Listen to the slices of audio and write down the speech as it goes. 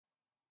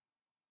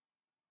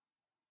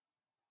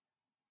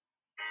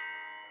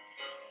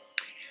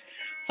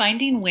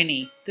Finding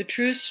Winnie, the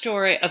true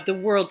story of the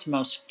world's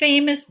most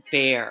famous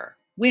bear,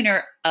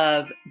 winner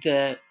of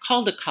the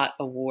Caldecott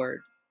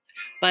Award,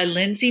 by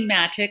Lindsay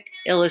Mattick,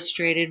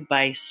 illustrated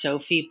by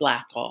Sophie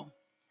Blackall.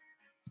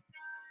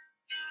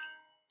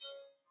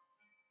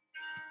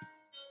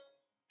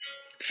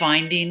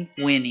 Finding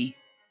Winnie.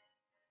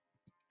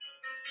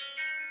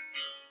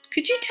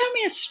 Could you tell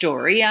me a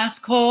story?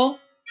 Asked Cole.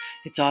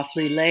 It's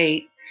awfully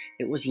late.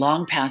 It was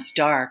long past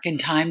dark and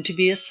time to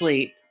be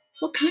asleep.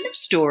 What kind of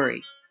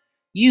story?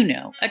 You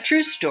know, a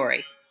true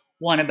story.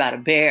 One about a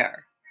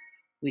bear.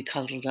 We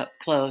cuddled up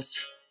close.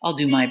 I'll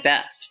do my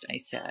best, I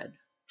said.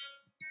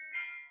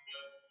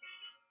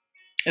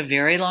 A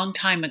very long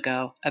time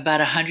ago, about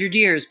 100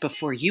 years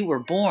before you were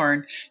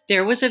born,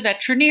 there was a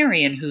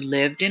veterinarian who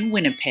lived in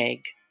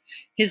Winnipeg.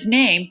 His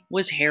name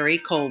was Harry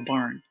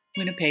Colburn.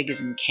 Winnipeg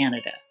is in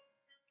Canada.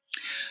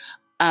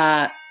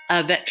 A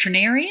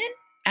veterinarian?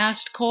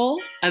 Asked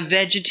Cole. A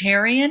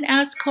vegetarian?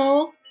 Asked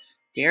Cole.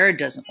 Bear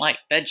doesn't like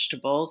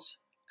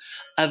vegetables.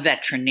 A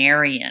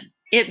veterinarian.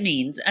 It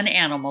means an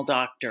animal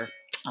doctor.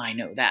 I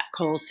know that,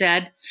 Cole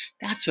said.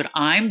 That's what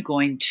I'm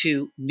going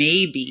to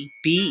maybe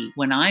be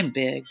when I'm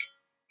big.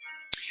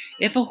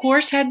 If a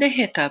horse had the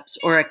hiccups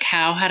or a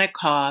cow had a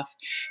cough,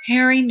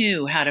 Harry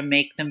knew how to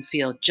make them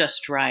feel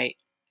just right.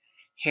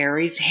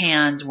 Harry's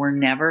hands were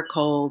never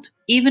cold,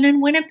 even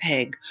in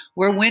Winnipeg,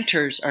 where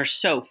winters are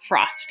so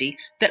frosty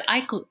that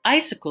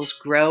icicles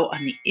grow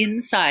on the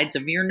insides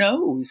of your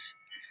nose.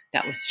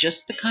 That was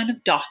just the kind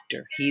of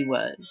doctor he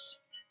was.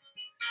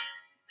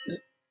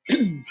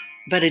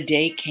 But a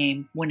day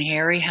came when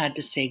Harry had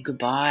to say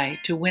goodbye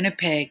to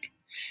Winnipeg.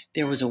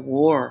 There was a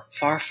war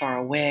far, far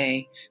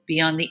away,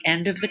 beyond the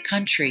end of the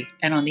country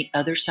and on the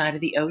other side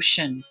of the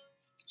ocean.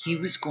 He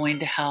was going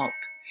to help.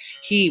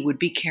 He would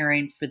be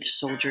caring for the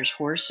soldiers'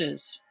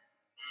 horses.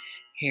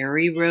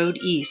 Harry rode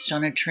east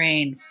on a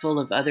train full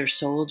of other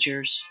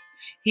soldiers.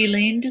 He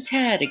leaned his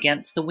head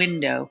against the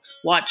window,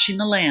 watching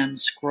the land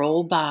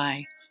scroll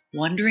by,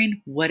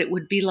 wondering what it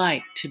would be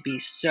like to be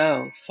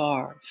so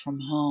far from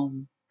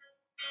home.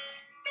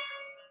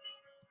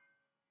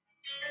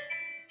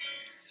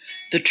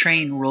 The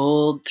train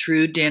rolled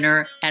through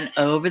dinner and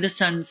over the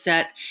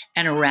sunset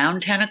and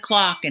around 10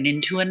 o'clock and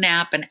into a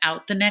nap and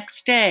out the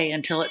next day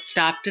until it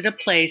stopped at a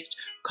place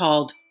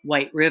called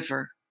White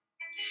River.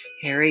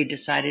 Harry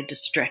decided to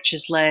stretch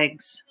his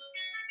legs.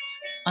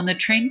 On the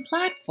train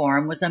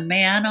platform was a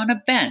man on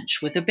a bench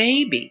with a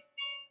baby.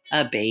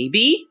 A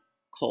baby?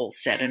 Cole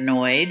said,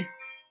 annoyed.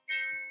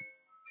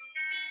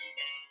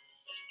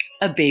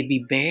 A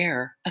baby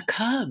bear, a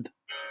cub.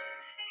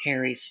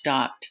 Harry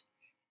stopped.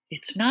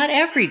 It's not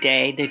every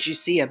day that you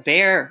see a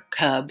bear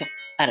cub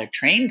at a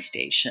train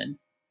station.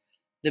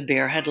 The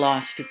bear had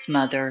lost its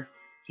mother,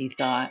 he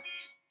thought,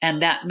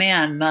 and that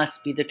man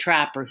must be the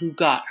trapper who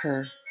got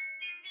her.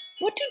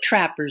 What do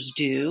trappers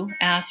do?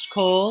 Asked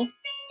Cole.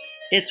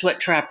 It's what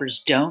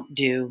trappers don't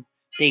do.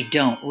 They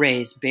don't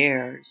raise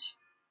bears.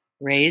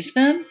 Raise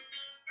them?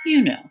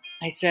 You know,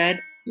 I said,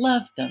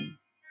 love them.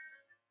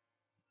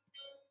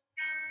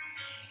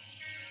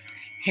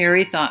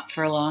 Harry thought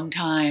for a long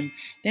time.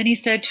 Then he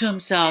said to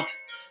himself,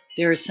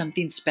 there is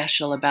something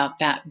special about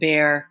that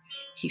bear.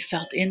 He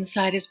felt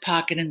inside his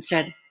pocket and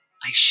said,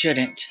 I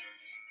shouldn't.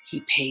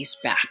 He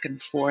paced back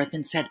and forth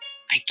and said,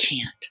 I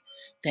can't.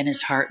 Then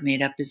his heart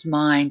made up his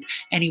mind,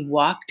 and he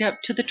walked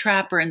up to the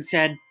trapper and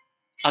said,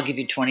 I'll give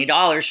you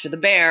 $20 for the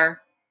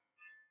bear.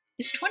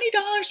 Is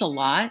 $20 a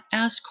lot?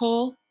 Asked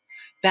Cole.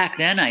 Back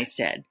then, I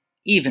said,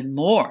 even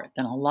more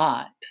than a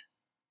lot.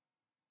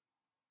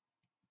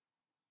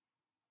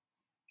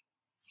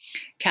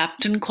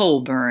 Captain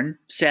Colburn,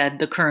 said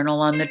the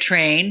colonel on the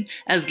train,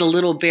 as the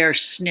little bear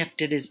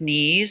sniffed at his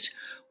knees,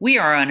 we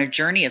are on a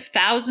journey of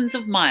thousands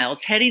of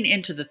miles heading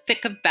into the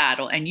thick of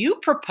battle, and you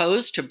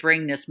propose to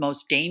bring this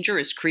most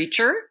dangerous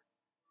creature?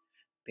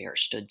 Bear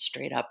stood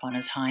straight up on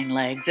his hind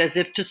legs as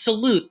if to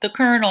salute the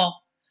colonel.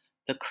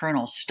 The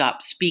colonel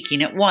stopped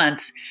speaking at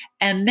once,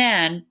 and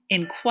then,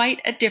 in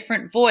quite a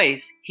different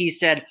voice, he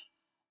said,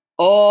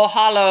 Oh,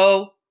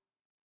 hollo!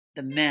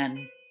 The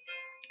men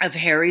of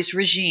Harry's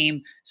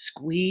regime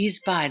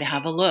squeezed by to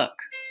have a look.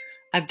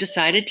 I've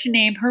decided to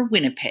name her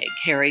Winnipeg,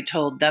 Harry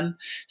told them,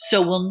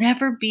 so we'll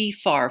never be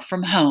far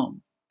from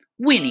home.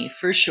 Winnie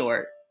for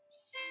short.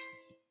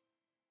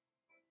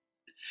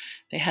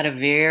 They had a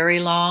very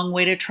long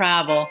way to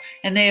travel,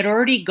 and they had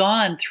already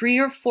gone 3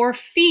 or 4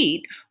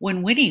 feet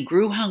when Winnie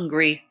grew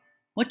hungry.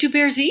 What do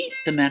bears eat?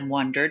 The men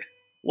wondered.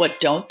 What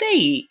don't they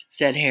eat?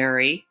 Said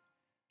Harry.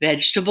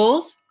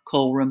 Vegetables?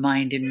 Cole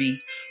reminded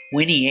me.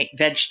 Winnie ate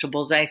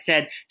vegetables, I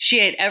said. She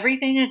ate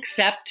everything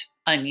except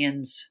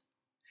onions.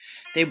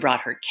 They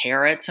brought her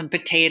carrots and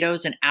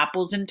potatoes and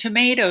apples and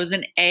tomatoes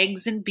and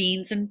eggs and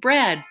beans and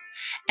bread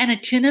and a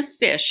tin of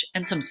fish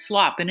and some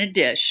slop in a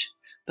dish.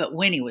 But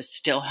Winnie was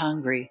still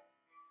hungry.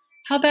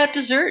 How about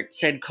dessert?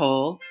 Said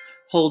Cole,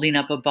 holding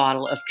up a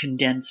bottle of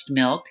condensed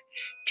milk,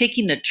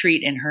 taking the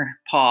treat in her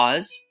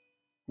paws.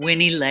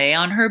 Winnie lay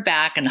on her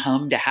back and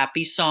hummed a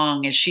happy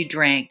song as she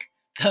drank.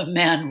 The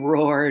men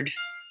roared.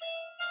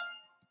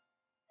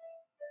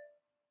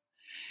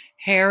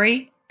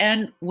 Harry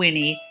and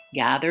Winnie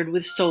gathered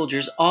with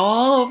soldiers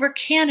all over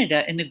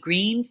Canada in the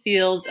green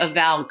fields of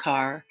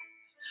Valcar.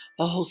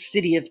 A whole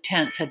city of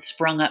tents had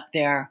sprung up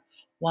there.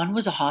 One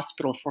was a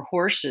hospital for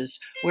horses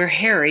where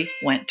Harry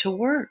went to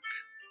work.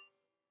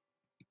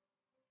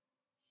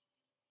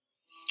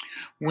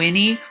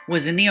 Winnie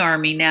was in the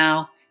army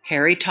now.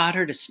 Harry taught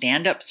her to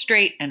stand up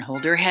straight and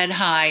hold her head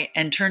high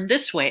and turn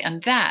this way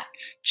and that,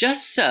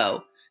 just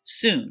so.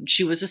 Soon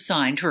she was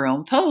assigned her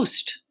own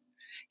post.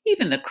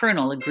 Even the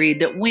colonel agreed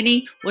that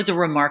Winnie was a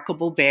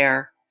remarkable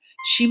bear.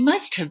 She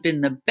must have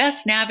been the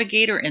best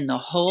navigator in the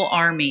whole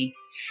army.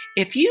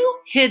 If you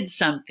hid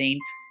something,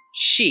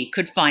 she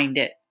could find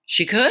it.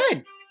 She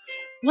could.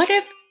 What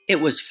if it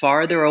was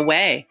farther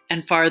away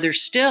and farther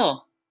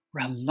still?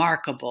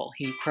 Remarkable,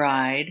 he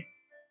cried.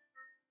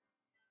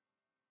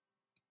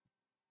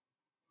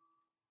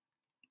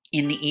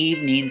 In the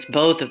evenings,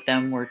 both of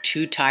them were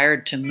too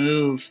tired to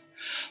move.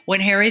 When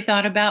Harry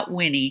thought about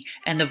Winnie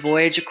and the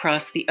voyage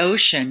across the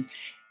ocean,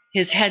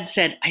 his head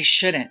said, I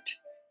shouldn't.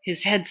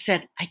 His head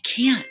said, I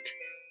can't.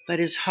 But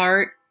his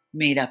heart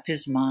made up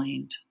his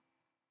mind.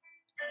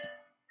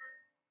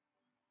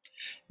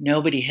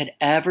 Nobody had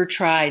ever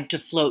tried to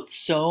float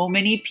so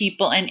many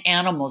people and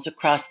animals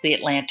across the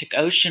Atlantic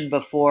Ocean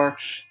before.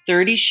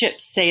 30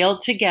 ships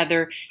sailed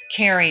together,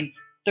 carrying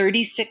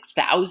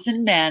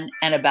 36,000 men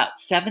and about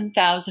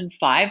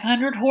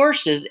 7,500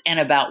 horses and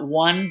about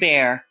one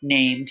bear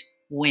named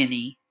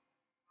Winnie.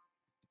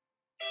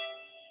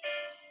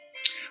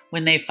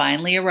 When they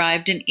finally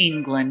arrived in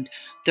England,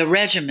 the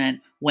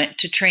regiment went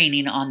to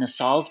training on the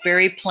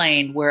Salisbury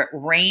Plain where it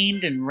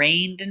rained and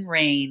rained and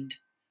rained.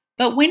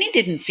 But Winnie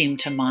didn't seem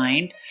to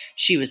mind.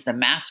 She was the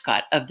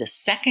mascot of the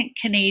 2nd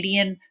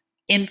Canadian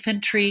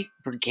Infantry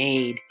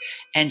Brigade,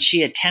 and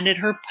she attended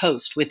her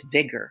post with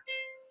vigor.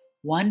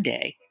 One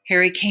day,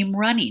 Harry came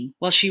running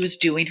while she was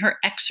doing her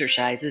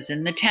exercises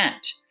in the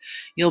tent.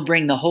 You'll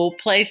bring the whole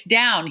place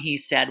down, he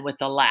said with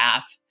a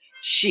laugh.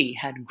 She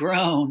had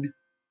grown.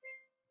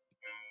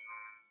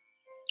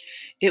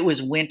 It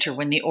was winter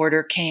when the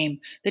order came.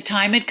 The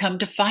time had come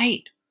to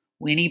fight.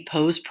 Winnie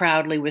posed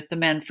proudly with the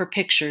men for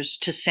pictures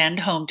to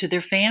send home to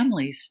their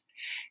families.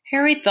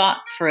 Harry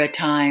thought for a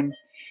time.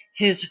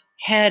 His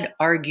head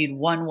argued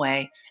one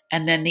way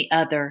and then the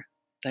other,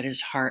 but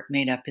his heart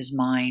made up his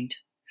mind.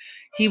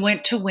 He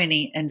went to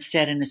Winnie and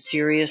said in a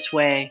serious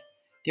way,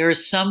 There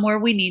is somewhere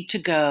we need to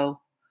go.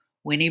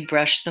 Winnie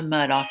brushed the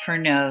mud off her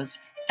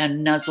nose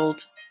and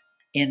nuzzled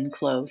in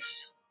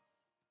close.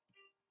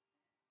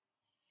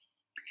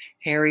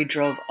 Harry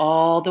drove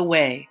all the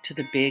way to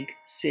the big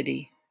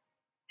city.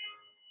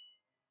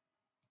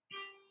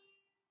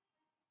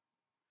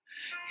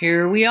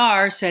 Here we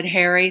are, said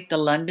Harry, the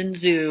London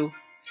Zoo.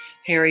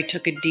 Harry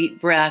took a deep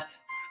breath.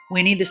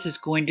 Winnie, this is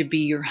going to be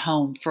your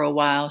home for a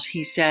while,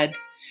 he said.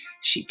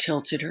 She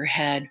tilted her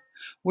head.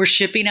 We're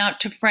shipping out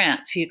to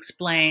France, he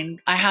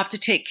explained. I have to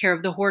take care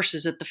of the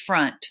horses at the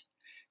front.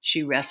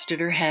 She rested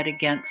her head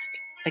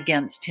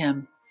against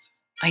him.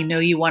 I know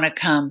you want to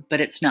come,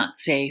 but it's not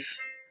safe.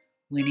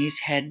 Winnie's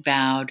head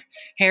bowed.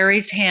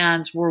 Harry's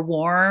hands were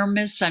warm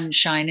as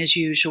sunshine as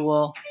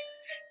usual.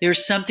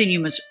 There's something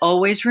you must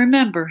always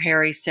remember,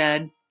 Harry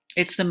said.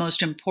 It's the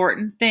most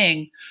important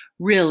thing.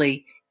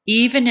 Really,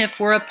 even if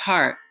we're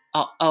apart,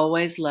 I'll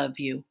always love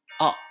you.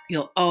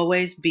 You'll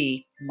always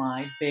be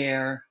my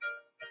bear.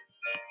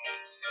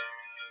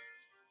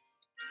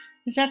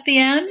 Is that the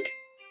end?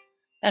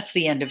 That's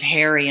the end of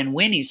Harry and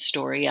Winnie's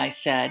story, I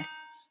said.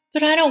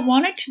 But I don't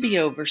want it to be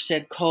over,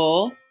 said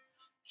Cole.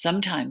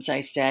 Sometimes, I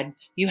said,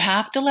 you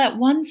have to let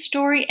one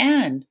story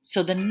end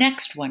so the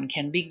next one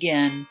can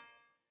begin.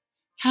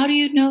 How do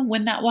you know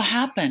when that will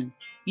happen?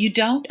 You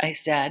don't, I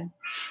said,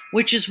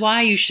 which is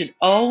why you should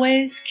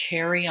always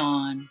carry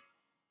on.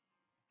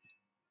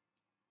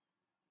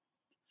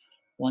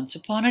 Once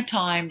upon a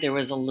time, there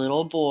was a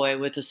little boy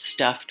with a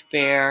stuffed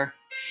bear.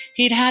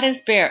 He'd had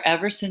his bear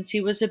ever since he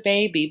was a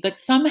baby, but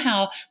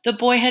somehow the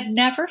boy had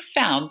never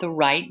found the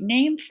right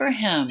name for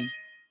him.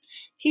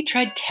 He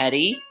tried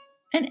Teddy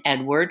and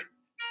Edward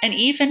and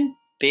even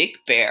Big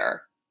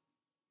Bear.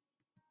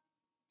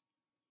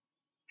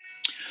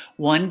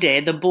 One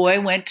day, the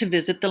boy went to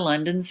visit the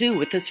London Zoo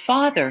with his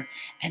father,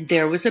 and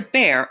there was a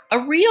bear,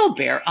 a real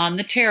bear, on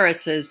the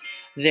terraces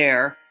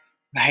there.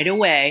 Right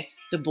away,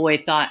 the boy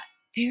thought,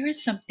 there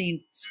is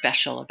something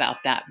special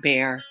about that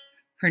bear.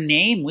 Her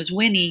name was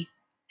Winnie.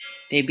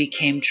 They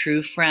became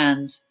true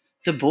friends.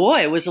 The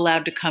boy was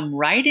allowed to come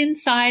right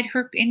inside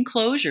her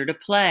enclosure to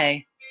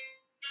play.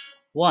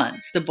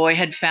 Once the boy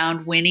had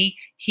found Winnie,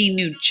 he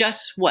knew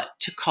just what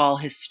to call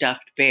his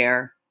stuffed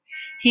bear.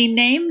 He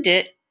named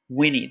it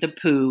Winnie the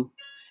Pooh,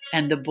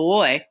 and the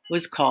boy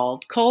was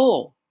called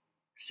Cole,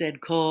 said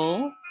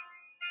Cole.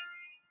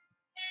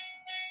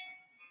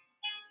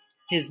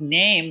 His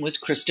name was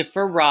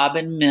Christopher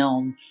Robin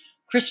Milne.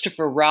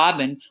 Christopher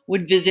Robin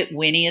would visit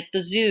Winnie at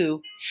the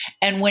zoo,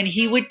 and when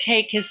he would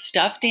take his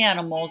stuffed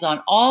animals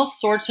on all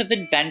sorts of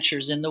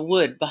adventures in the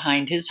wood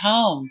behind his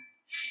home.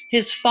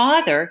 His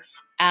father,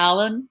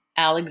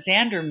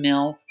 Alexander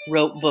Milne,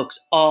 wrote books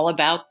all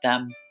about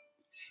them.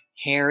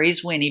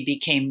 Harry's Winnie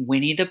became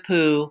Winnie the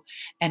Pooh,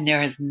 and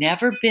there has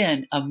never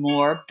been a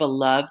more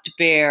beloved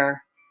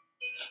bear.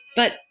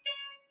 But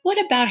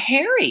what about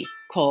Harry?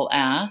 Cole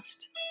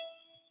asked.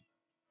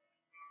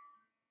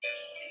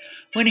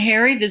 When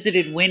Harry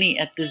visited Winnie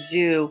at the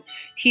zoo,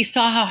 he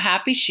saw how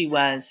happy she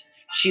was.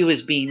 She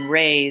was being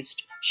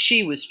raised.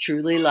 She was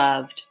truly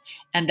loved.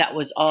 And that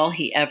was all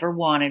he ever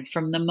wanted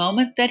from the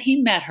moment that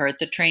he met her at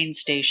the train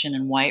station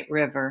in White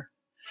River.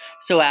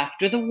 So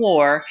after the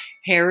war,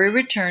 Harry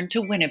returned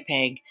to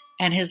Winnipeg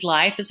and his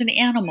life as an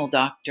animal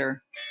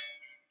doctor.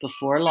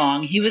 Before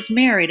long, he was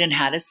married and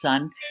had a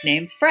son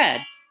named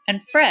Fred.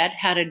 And Fred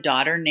had a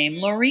daughter named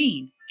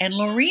Laureen. And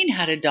Laureen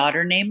had a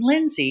daughter named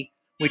Lindsay,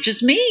 which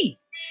is me.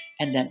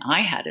 And then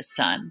I had a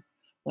son.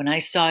 When I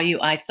saw you,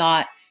 I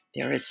thought,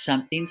 there is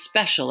something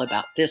special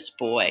about this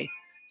boy.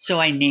 So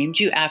I named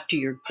you after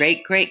your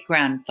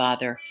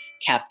great-great-grandfather,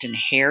 Captain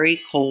Harry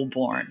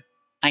Colborne.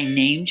 I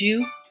named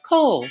you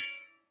Cole.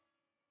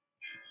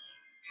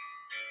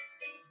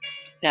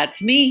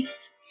 That's me,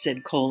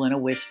 said Cole in a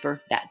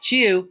whisper. That's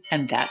you,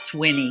 and that's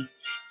Winnie.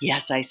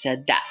 Yes, I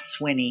said, that's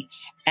Winnie,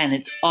 and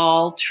it's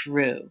all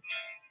true.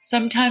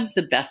 Sometimes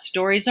the best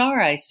stories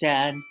are, I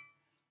said.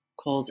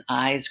 Cole's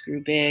eyes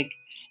grew big,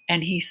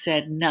 and he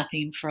said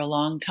nothing for a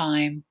long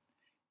time.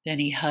 Then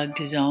he hugged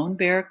his own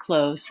bear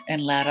close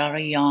and let out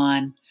a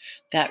yawn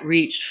that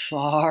reached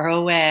far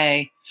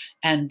away,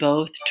 and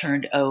both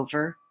turned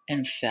over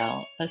and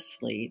fell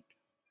asleep.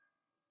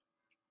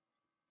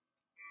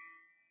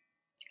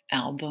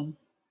 Album.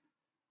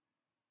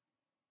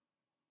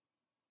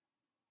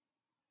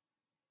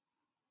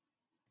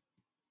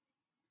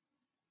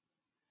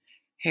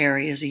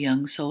 Harry is a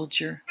young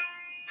soldier.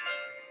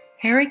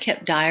 Harry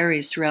kept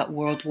diaries throughout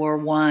World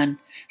War I.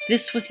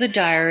 This was the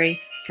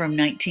diary from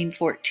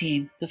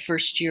 1914, the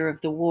first year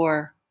of the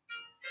war.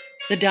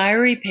 The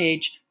diary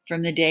page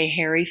from the day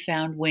Harry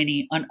found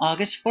Winnie on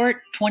August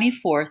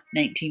 24th,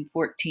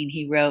 1914,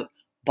 he wrote,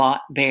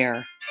 "Bought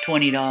bear,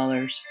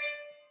 $20.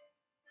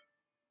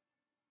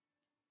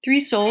 3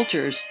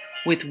 soldiers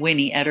with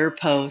Winnie at her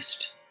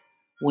post.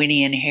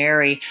 Winnie and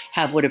Harry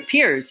have what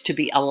appears to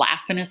be a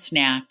laugh and a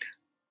snack.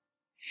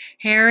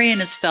 Harry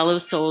and his fellow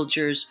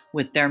soldiers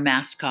with their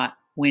mascot,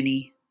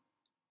 Winnie.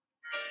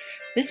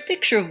 This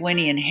picture of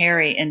Winnie and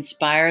Harry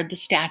inspired the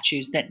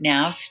statues that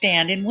now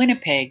stand in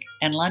Winnipeg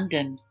and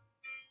London.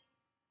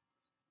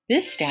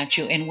 This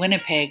statue in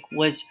Winnipeg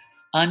was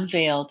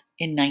unveiled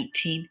in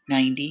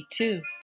 1992.